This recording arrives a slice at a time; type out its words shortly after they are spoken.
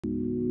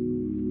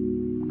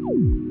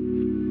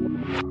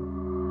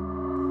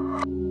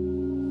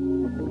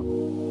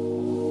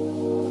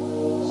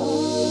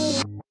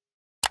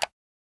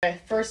Okay,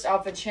 first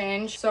outfit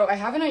change. So I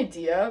have an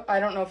idea. I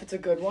don't know if it's a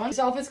good one. This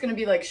outfit's gonna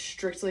be like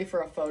strictly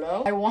for a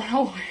photo. I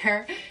wanna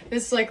wear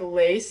this like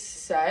lace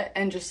set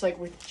and just like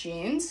with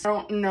jeans. I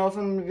don't know if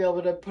I'm gonna be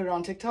able to put it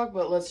on TikTok,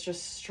 but let's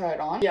just try it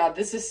on. Yeah,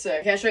 this is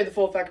sick. I can't show you the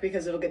full effect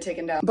because it'll get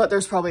taken down, but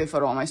there's probably a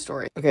photo on my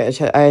story. Okay,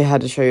 I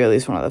had to show you at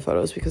least one of the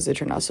photos because they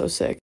turned out so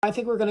sick. I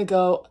think we're gonna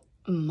go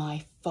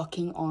my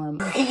fucking arm.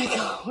 We're gonna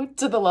go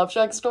to the Love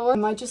Shack store. I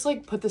might just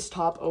like put this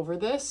top over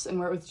this and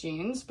wear it with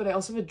jeans, but I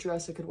also have a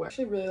dress I could wear. I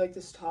actually really like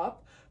this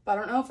top, but I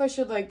don't know if I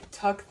should like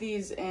tuck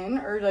these in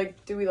or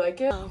like, do we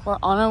like it? We're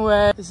on our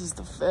way. This is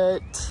the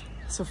fit.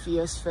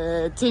 Sophia's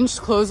fit. Changed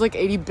clothes like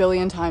 80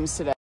 billion times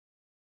today.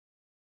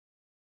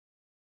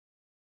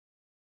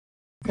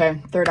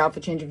 Okay, third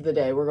outfit change of the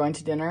day. We're going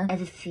to dinner. I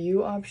have a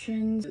few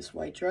options. This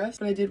white dress,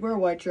 but I did wear a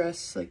white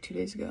dress like 2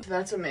 days ago. So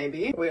that's a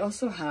maybe. We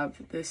also have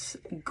this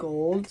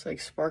gold, it's like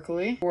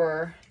sparkly,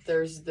 or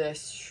there's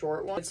this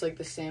short one. It's like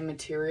the same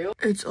material.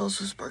 It's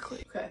also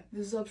sparkly. Okay,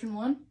 this is option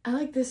one. I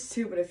like this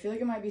too, but I feel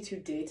like it might be too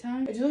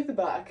daytime. I do like the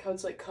back, how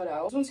it's like cut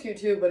out. This one's cute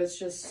too, but it's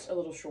just a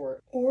little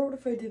short. Or what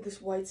if I did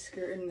this white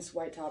skirt and this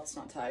white top? It's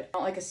not tied.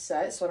 Not like a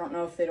set, so I don't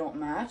know if they don't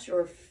match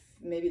or if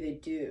maybe they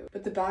do,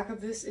 but the back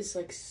of this is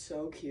like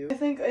so cute. I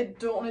think I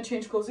don't want to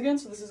change clothes again,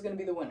 so this is gonna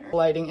be the winner.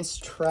 Lighting is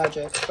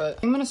tragic, but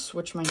I'm gonna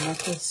switch my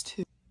necklace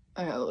too.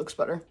 Oh yeah, that looks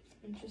better.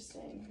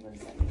 Interesting. What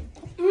does that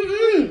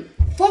mean?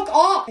 Fuck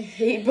off! I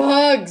hate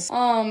bugs.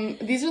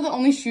 These are the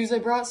only shoes I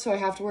brought, so I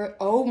have to wear.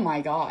 Oh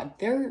my god,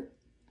 they're.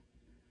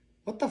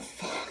 What the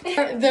fuck?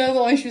 They're the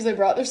only shoes I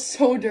brought. They're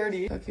so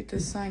dirty. How cute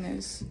this sign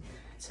is. It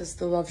says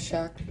the Love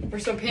Shack. We're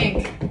so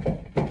pink.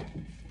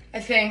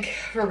 I think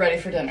we're ready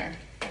for dinner.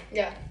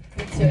 Yeah.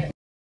 Let's do it.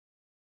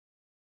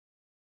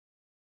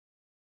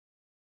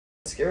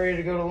 Let's get ready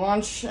to go to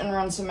lunch and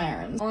run some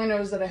errands. All I know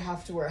is that I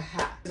have to wear a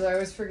hat, because I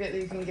always forget that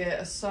you can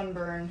get a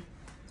sunburn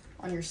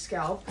on your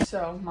scalp.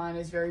 So mine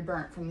is very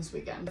burnt from this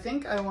weekend. I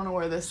think I want to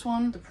wear this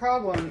one. The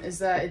problem is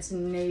that it's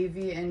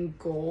navy and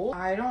gold.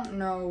 I don't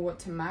know what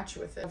to match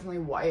with it. Definitely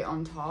white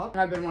on top.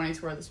 And I've been wanting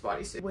to wear this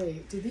bodysuit.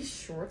 Wait, do these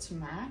shorts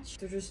match?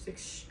 They're just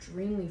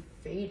extremely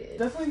faded.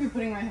 Definitely be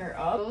putting my hair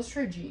up. But let's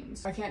try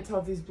jeans. I can't tell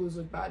if these blues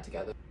look bad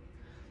together.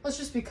 Let's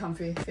just be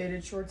comfy.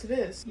 Faded shorts it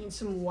is. Need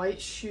some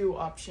white shoe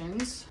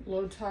options.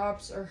 Low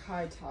tops or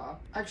high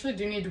top. Actually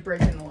do need to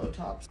break in the low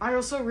tops. I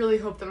also really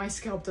hope that my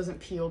scalp doesn't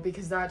peel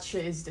because that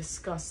shit is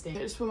disgusting. I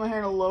just put my hair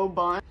in a low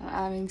bun. I'm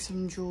adding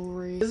some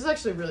jewelry. This is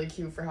actually really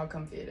cute for how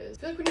comfy it is. I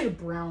feel like we need a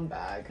brown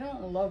bag. I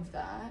don't love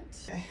that.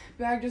 Okay.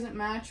 Bag doesn't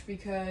match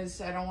because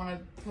I don't want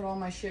to put all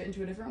my shit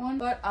into a different one,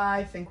 but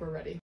I think we're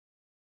ready.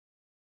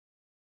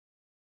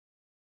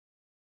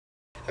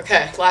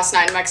 Okay, last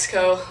night in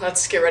Mexico.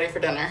 Let's get ready for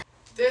dinner.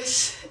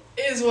 This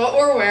is what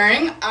we're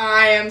wearing.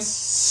 I am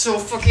so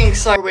fucking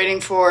excited. We're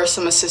waiting for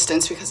some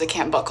assistance because I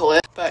can't buckle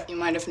it, but you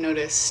might have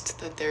noticed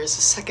that there's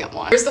a second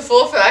one. Here's the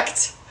full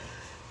effect.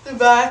 The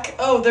back,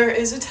 oh, there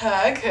is a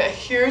tag. Okay,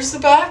 here's the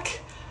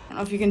back. I don't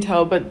know if you can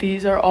tell, but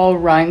these are all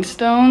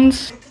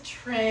rhinestones. The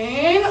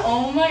train,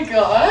 oh my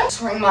god.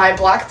 Just wearing my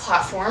black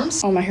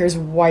platforms. Oh, my hair is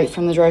white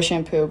from the dry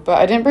shampoo, but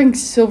I didn't bring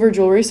silver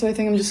jewelry, so I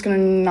think I'm just gonna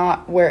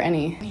not wear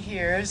any.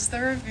 Here's the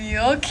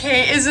reveal.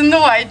 Kate is in the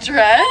white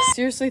dress. I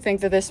seriously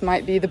think that this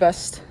might be the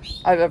best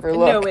I've ever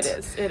looked. No, it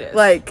is. It is.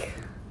 Like,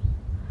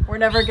 we're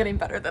never getting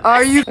better than this.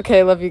 Are you?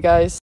 Okay, love you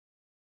guys.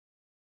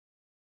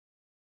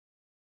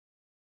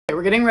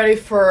 We're getting ready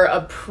for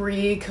a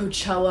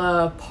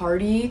pre-Coachella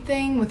party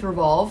thing with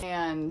Revolve,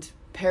 and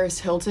Paris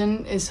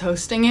Hilton is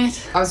hosting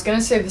it. I was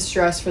gonna save this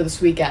dress for this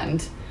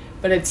weekend,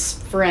 but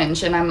it's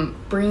Fringe, and I'm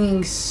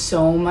bringing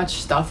so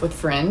much stuff with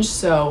Fringe,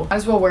 so I might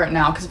as well wear it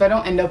now, because if I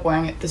don't end up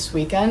wearing it this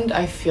weekend,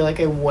 I feel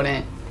like I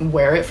wouldn't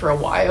wear it for a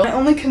while. My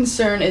only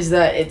concern is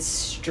that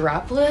it's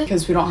strapless,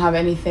 because we don't have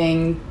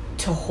anything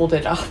to hold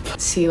it up.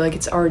 See, like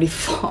it's already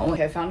falling.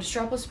 Okay, I found a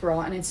strapless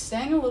bra and it's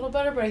staying a little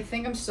better, but I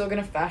think I'm still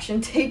gonna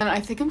fashion tape, and I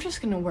think I'm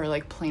just gonna wear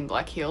like plain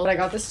black heels. But I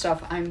got this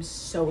stuff. I'm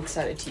so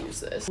excited to use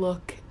this.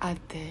 Look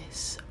at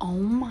this. Oh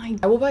my,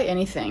 I will buy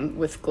anything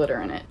with glitter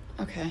in it.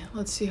 Okay,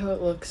 let's see how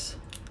it looks.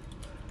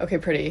 Okay,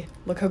 pretty.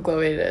 Look how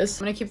glowy it is.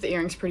 I'm gonna keep the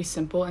earrings pretty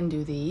simple and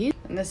do these.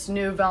 And this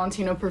new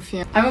Valentino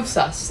perfume. I'm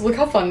obsessed. Look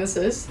how fun this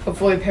is.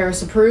 Hopefully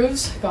Paris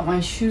approves. Got my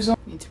shoes on.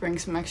 Need to bring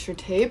some extra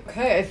tape.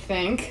 Okay, I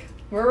think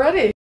we're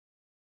ready.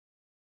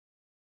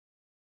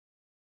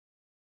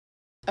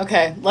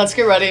 Okay, let's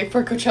get ready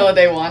for Coachella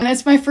day one. And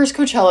it's my first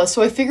Coachella,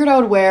 so I figured I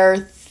would wear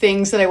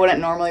things that I wouldn't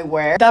normally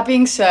wear. That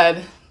being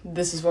said,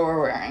 this is what we're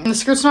wearing. And the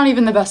skirt's not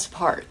even the best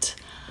part.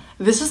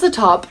 This is the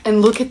top,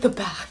 and look at the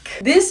back.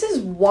 This is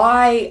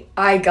why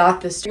I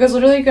got this. I was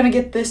literally gonna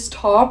get this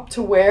top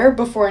to wear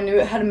before I knew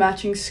it had a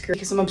matching skirt,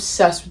 because I'm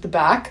obsessed with the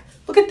back.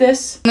 Look at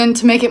this. And then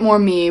to make it more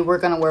me, we're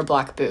gonna wear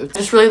black boots. I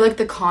just really like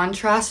the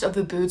contrast of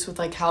the boots with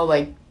like how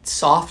like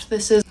soft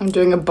this is. I'm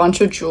doing a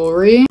bunch of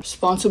jewelry,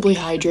 responsibly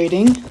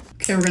hydrating.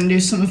 Okay, we're gonna do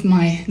some of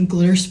my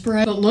glitter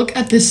spray. But look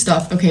at this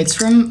stuff. Okay, it's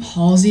from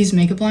Halsey's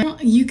makeup line.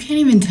 You can't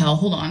even tell,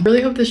 hold on. I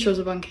really hope this shows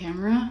up on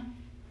camera.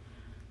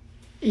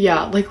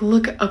 Yeah, like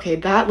look, okay,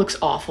 that looks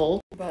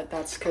awful. But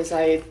that's because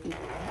I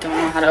don't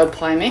know how to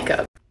apply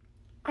makeup.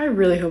 I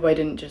really hope I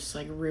didn't just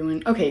like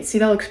ruin, okay, see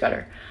that looks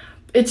better.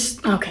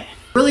 It's, okay.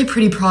 Really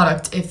pretty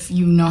product if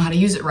you know how to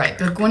use it right.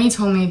 But Gwenny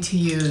told me to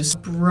use a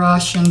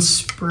brush and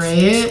spray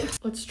it.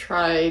 Let's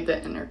try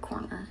the inner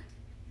corner.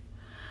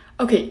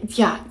 Okay,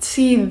 yeah,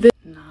 see this.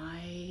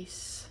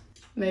 Nice.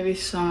 Maybe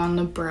some on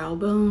the brow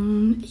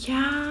bone.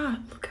 Yeah,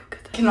 look how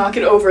good that is. Cannot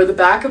get over the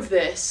back of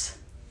this.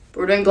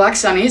 We're doing black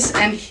sunnies,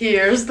 and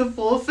here's the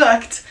full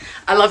effect.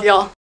 I love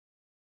y'all.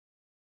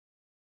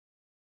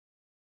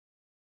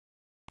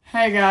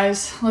 Hey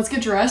guys, let's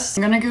get dressed.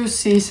 I'm gonna go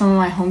see some of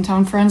my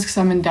hometown friends because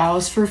I'm in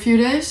Dallas for a few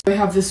days. We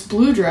have this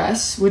blue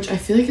dress, which I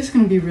feel like is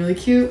gonna be really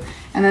cute.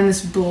 And then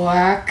this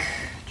black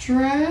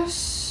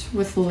dress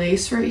with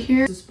lace right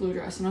here. This blue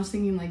dress, and I was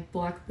thinking like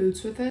black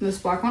boots with it. This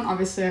black one,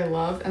 obviously I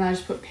love, and I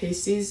just put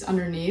pasties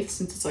underneath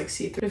since it's like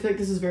see-through. I feel like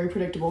this is very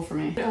predictable for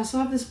me. I also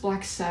have this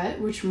black set,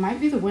 which might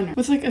be the winner,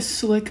 with like a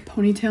slick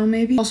ponytail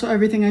maybe. Also,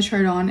 everything I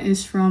tried on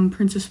is from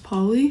Princess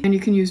Polly, and you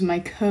can use my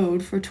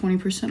code for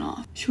 20%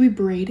 off. Should we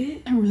braid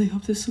it? I really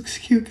hope this looks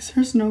cute because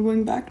there's no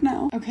going back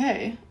now.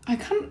 Okay, I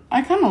kind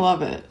of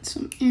love it.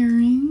 Some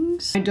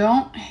earrings. I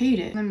don't hate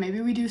it. And then maybe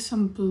we do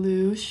some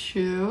blue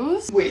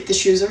shoes. Wait, the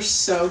shoes are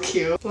so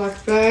cute.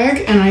 Black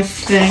bag, and I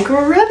think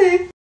we're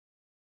ready.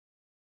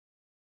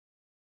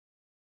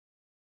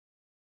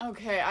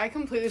 Okay, I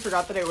completely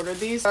forgot that I ordered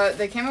these.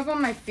 They came up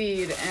on my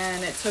feed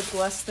and it took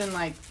less than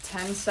like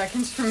 10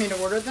 seconds for me to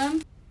order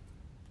them.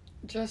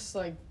 Just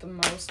like the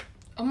most,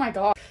 oh my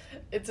god.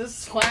 It's a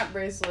slap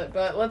bracelet,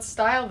 but let's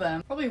style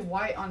them. Probably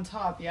white on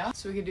top, yeah?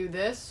 So we could do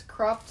this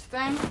cropped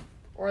thing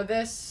or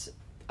this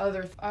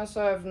other. I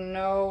also have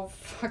no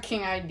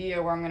fucking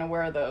idea where I'm gonna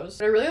wear those.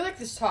 But I really like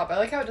this top. I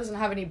like how it doesn't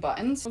have any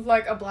buttons with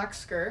like a black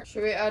skirt.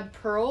 Should we add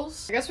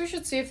pearls? I guess we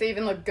should see if they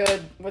even look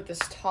good with this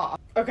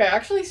top. Okay,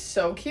 actually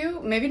so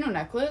cute. Maybe no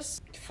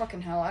necklace.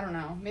 Fucking hell, I don't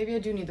know. Maybe I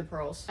do need the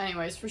pearls.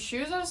 Anyways, for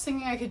shoes, I was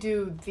thinking I could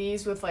do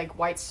these with like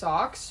white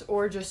socks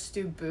or just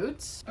do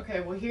boots.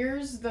 Okay, well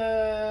here's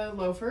the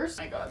loafers.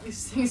 Oh my god,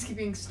 these things keep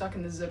being stuck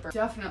in the zipper.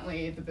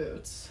 Definitely the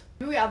boots.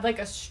 Maybe we add like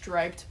a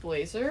striped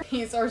blazer.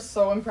 These are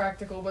so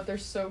impractical, but they're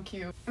so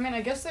cute. I mean,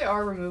 I guess they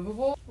are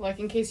removable, like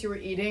in case you were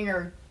eating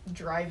or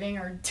driving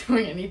or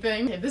doing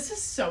anything. Okay, this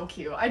is so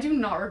cute. I do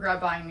not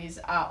regret buying these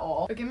at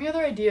all. But give me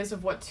other ideas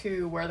of what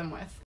to wear them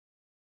with.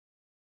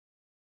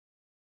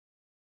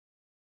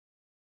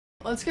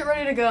 Let's get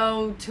ready to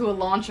go to a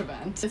launch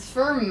event. It's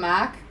for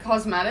MAC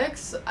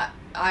Cosmetics.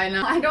 I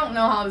know. I don't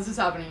know how this is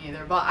happening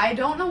either, but I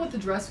don't know what the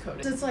dress code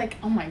is. It's like,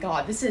 oh my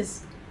god, this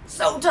is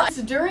so tight.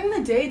 It's during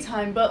the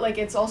daytime, but like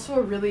it's also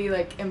a really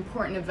like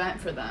important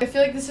event for them. I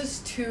feel like this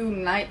is too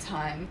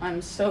nighttime.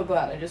 I'm so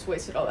glad I just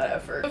wasted all that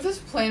effort. With this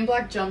plain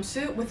black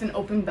jumpsuit with an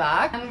open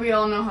back, and we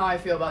all know how I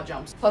feel about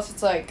jumpsuits. Plus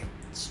it's like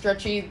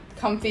stretchy,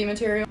 comfy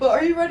material. But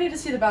are you ready to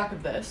see the back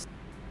of this?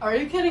 Are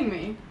you kidding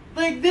me?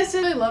 Like this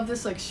is, I love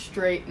this like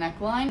straight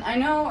neckline. I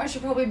know I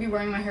should probably be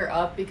wearing my hair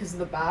up because of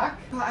the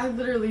back, but I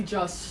literally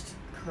just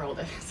curled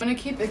it. I'm gonna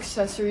keep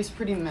accessories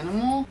pretty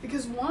minimal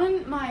because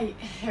one, my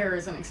hair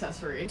is an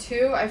accessory.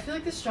 Two, I feel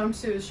like this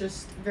jumpsuit is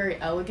just very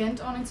elegant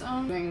on its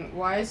own. Doing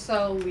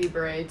YSL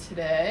Libre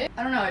today.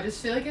 I don't know, I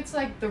just feel like it's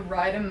like the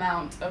right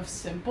amount of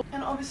simple.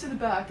 And obviously the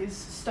back is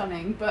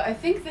stunning, but I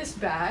think this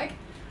bag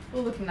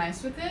will look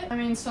nice with it. I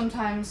mean,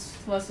 sometimes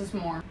less is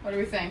more. What do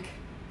we think?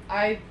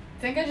 I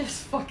think I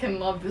just fucking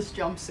love this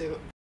jumpsuit.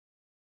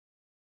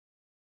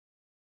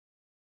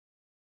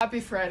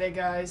 Happy Friday,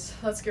 guys.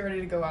 Let's get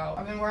ready to go out.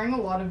 I've been wearing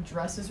a lot of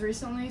dresses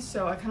recently,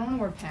 so I kind of want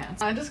to wear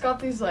pants. I just got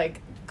these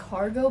like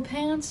cargo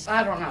pants.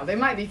 I don't know, they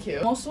might be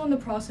cute. I'm also in the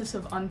process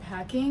of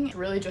unpacking. It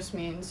really just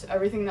means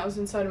everything that was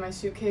inside of my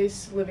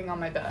suitcase living on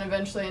my bed and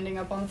eventually ending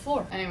up on the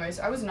floor. Anyways,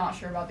 I was not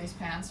sure about these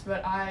pants,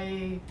 but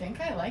I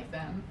think I like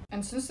them.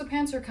 And since the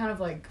pants are kind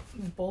of like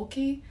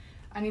bulky,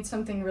 I need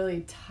something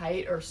really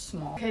tight or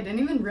small. Okay, I didn't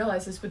even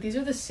realize this, but these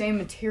are the same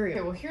material.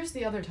 Okay, well here's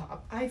the other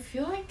top. I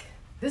feel like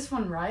this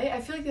one, right? I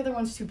feel like the other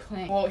one's too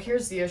plain. Well,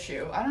 here's the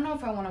issue. I don't know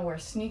if I want to wear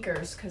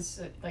sneakers because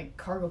like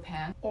cargo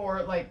pants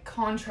or like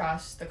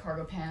contrast the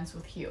cargo pants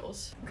with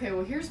heels. Okay,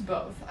 well here's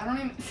both. I don't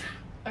even,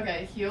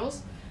 okay,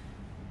 heels,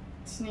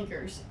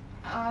 sneakers.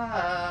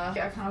 Yeah,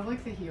 I kind of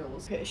like the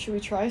heels. Okay, should we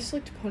try a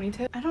slicked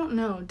ponytail? I don't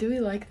know. Do we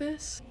like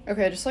this?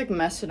 Okay, I just like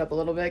messed it up a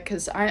little bit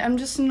because I'm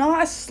just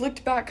not a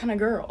slicked back kind of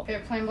girl.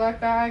 Okay, plain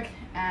black bag,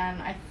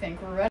 and I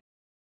think we're ready.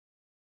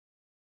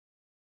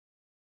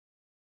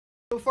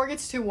 Before it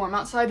gets too warm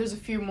outside, there's a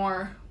few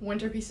more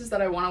winter pieces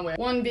that I want to wear.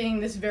 One being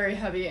this very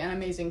heavy and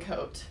amazing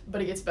coat, but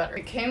it gets better.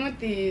 It came with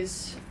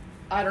these,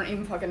 I don't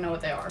even fucking know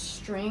what they are.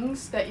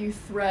 Strings that you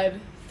thread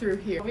through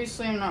here.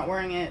 Obviously I'm not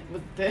wearing it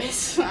with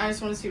this. I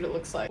just want to see what it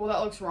looks like. Well, that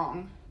looks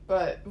wrong,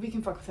 but we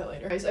can fuck with it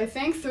later. Guys, I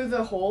think through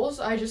the holes,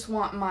 I just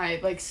want my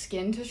like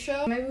skin to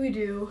show. Maybe we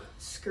do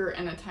skirt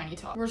and a tiny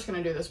top. We're just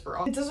gonna do this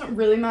bra. It doesn't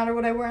really matter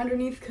what I wear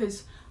underneath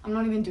because I'm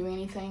not even doing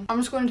anything. I'm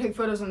just going to take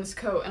photos in this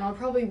coat and I'll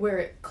probably wear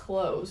it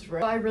closed, right?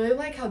 But I really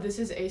like how this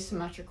is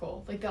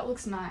asymmetrical. Like that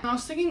looks nice. And I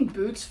was thinking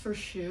boots for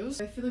shoes.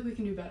 I feel like we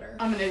can do better.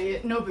 I'm an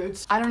idiot, no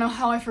boots. I don't know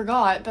how I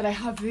forgot that I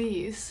have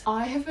these.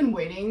 I have been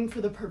waiting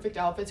for the perfect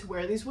outfit to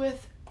wear these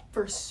with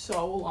for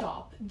so long.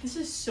 Stop. This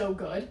is so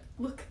good.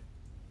 Look.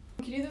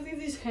 We could either leave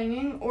these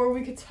hanging or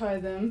we could tie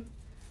them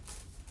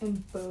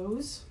in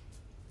bows.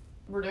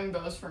 We're doing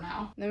bows for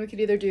now. Then we could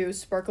either do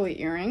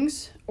sparkly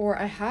earrings or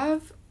I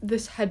have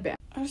this headband.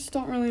 I just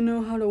don't really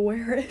know how to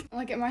wear it.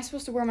 Like, am I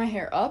supposed to wear my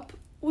hair up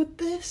with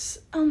this?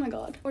 Oh my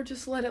god. Or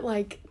just let it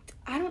like,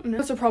 I don't know.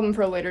 That's a problem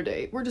for a later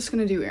date. We're just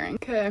gonna do earrings.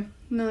 Okay,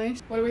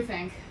 nice. What do we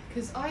think?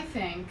 Because I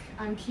think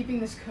I'm keeping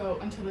this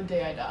coat until the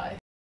day I die.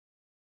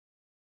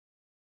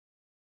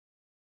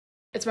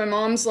 It's my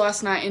mom's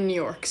last night in New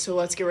York, so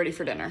let's get ready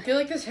for dinner. I feel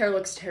like this hair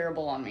looks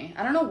terrible on me.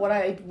 I don't know what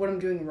I'm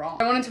doing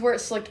wrong. I wanted to wear it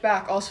slicked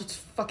back. Also, it's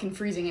fucking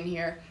freezing in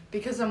here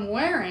because I'm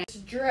wearing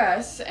this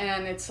dress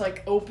and it's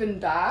like open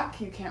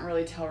back. You can't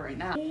really tell right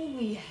now.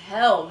 Holy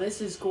hell, this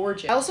is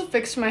gorgeous. I also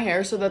fixed my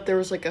hair so that there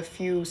was like a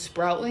few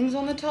sproutlings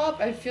on the top.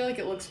 I feel like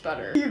it looks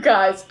better. You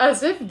guys,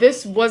 as if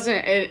this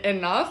wasn't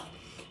enough,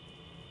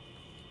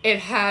 it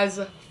has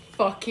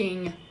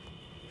fucking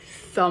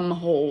thumb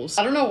holes.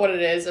 I don't know what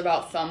it is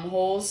about thumb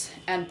holes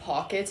and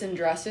pockets and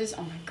dresses.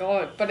 Oh my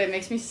god, but it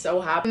makes me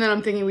so happy. And then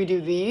I'm thinking we do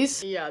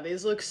these. Yeah,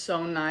 these look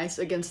so nice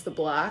against the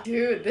black.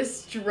 Dude,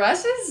 this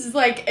dress is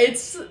like,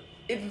 it's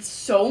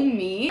so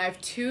me. I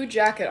have two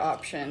jacket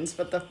options,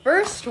 but the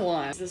first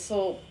one is this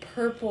little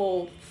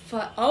purple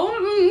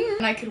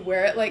and I could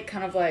wear it like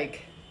kind of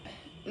like,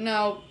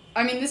 no,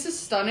 I mean this is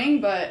stunning,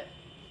 but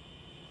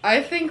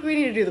I think we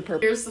need to do the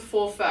purple. Here's the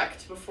full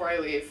effect before I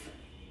leave.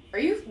 Are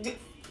you?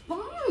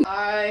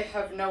 I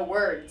have no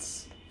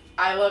words.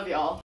 I love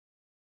y'all.